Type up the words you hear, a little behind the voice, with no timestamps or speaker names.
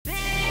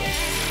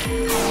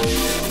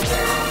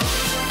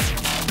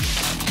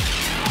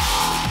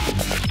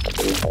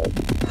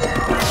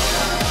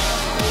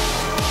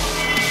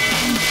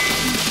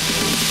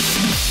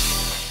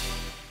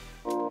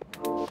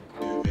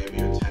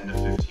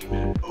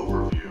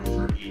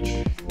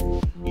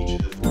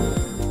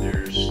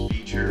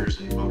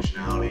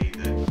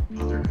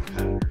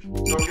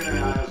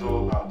TokenAI is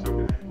all about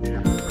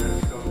TokenAI.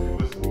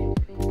 Listen,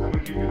 I'm going to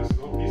give you this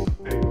little piece of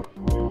paper.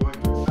 Are you willing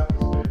to accept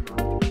this paper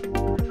in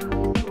return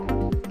for the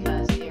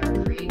because they are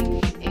creating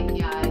these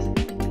APIs and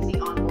easy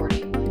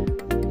onboarding.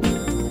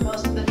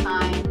 Most of the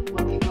time,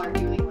 what people are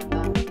doing with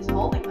them is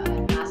holding them.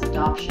 And as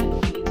adoption,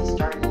 we need to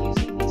start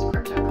using these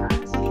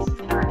cryptocurrencies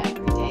in our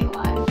everyday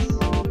lives.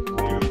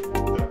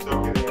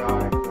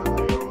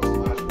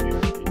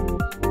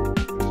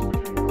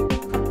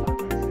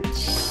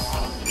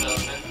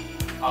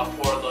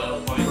 For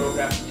LoyalCoin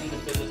programs in the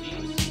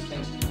Philippines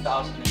since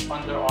 2000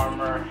 Under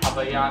Armour,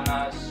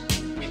 Havaianas.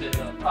 We did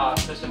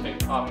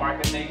specific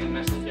marketing and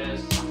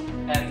messages,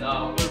 and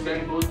we're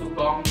going to go to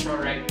Gongcha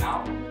right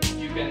now.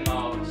 You can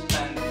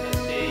spend, let's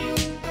say,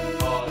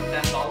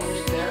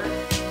 $10 there,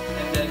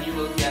 and then you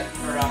will get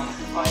around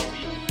 5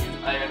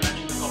 BTU. I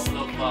mentioned a couple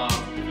of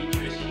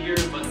features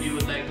here, but we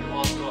would like to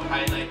also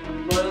highlight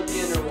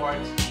loyalty and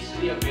rewards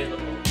easily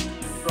available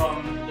from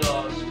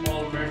the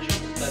small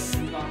merchants that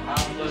do not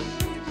have those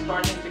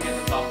starting to get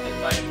adopted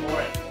by more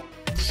and more.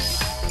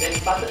 Then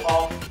started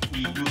off,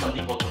 we do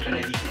something called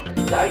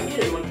tokenization. The idea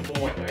that we want to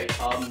promote, right?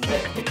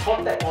 That the core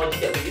technology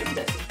that we use,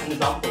 that's an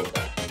example of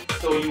that.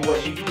 So what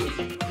you do is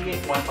you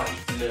create one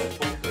particular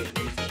token.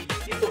 You see,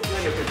 this token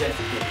represents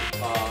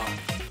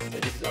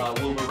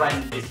will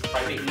run this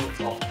private nodes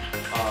of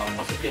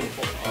constituent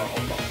of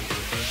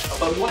blocks.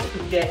 But we wanted to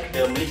get the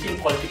Malaysian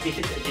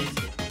Qualifications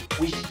Agency,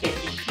 which can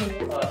issue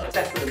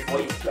access to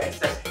employees to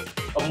access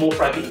more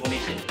private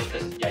information, such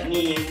as their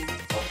name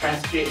or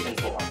transcripts and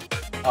so on.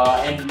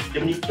 And the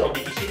Ministry of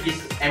Education, this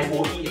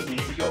MOE is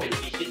Ministry of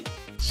Education.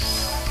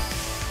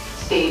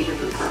 Stage of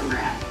the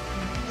program.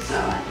 So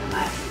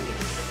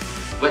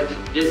But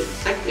the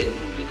second,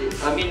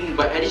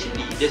 but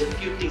additionally, there's a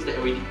few things that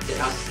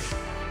us.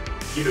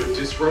 You know,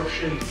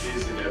 disruption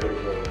is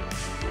inevitable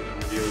when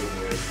you're dealing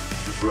with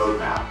the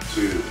roadmap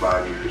to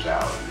 5 years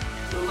out.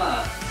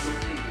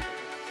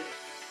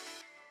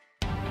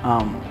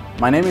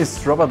 My name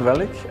is Robert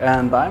Velick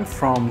and I'm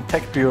from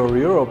Tech Bureau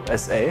Europe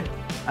SA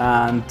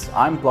and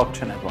I'm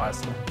blockchain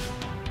advisor.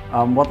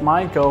 What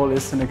my goal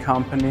is in the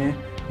company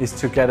is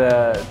to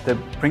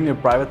bring the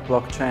private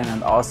blockchain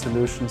and our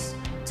solutions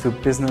to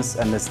business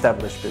and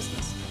established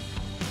business.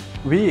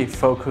 We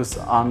focus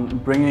on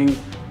bringing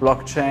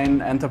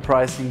blockchain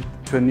enterprising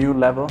to a new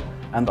level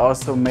and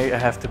also may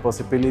have the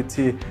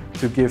possibility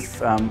to give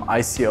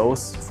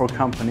ICOs for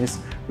companies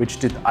which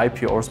did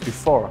IPOs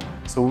before.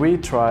 So we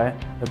try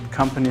that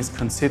companies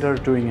consider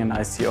doing an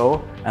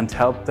ICO and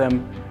help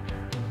them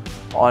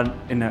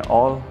in an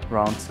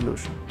all-round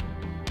solution.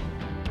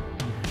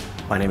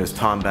 My name is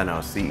Tom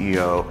Beno,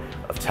 CEO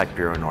of Tech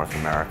Bureau North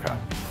America.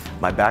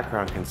 My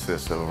background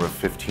consists of over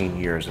 15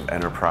 years of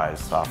enterprise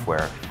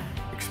software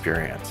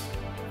experience.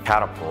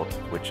 Catapult,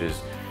 which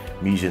is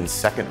mijin's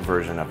second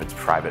version of its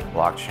private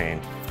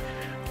blockchain.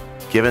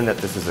 Given that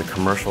this is a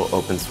commercial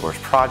open source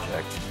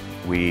project,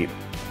 we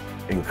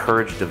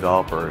encourage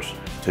developers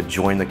to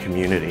join the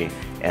community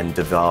and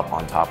develop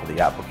on top of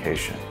the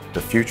application.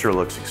 The future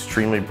looks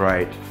extremely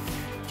bright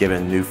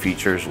given new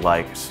features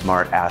like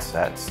smart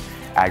assets,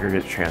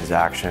 aggregate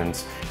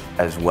transactions,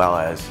 as well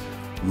as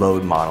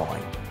load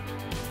modeling.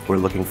 We're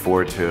looking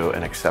forward to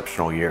an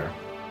exceptional year.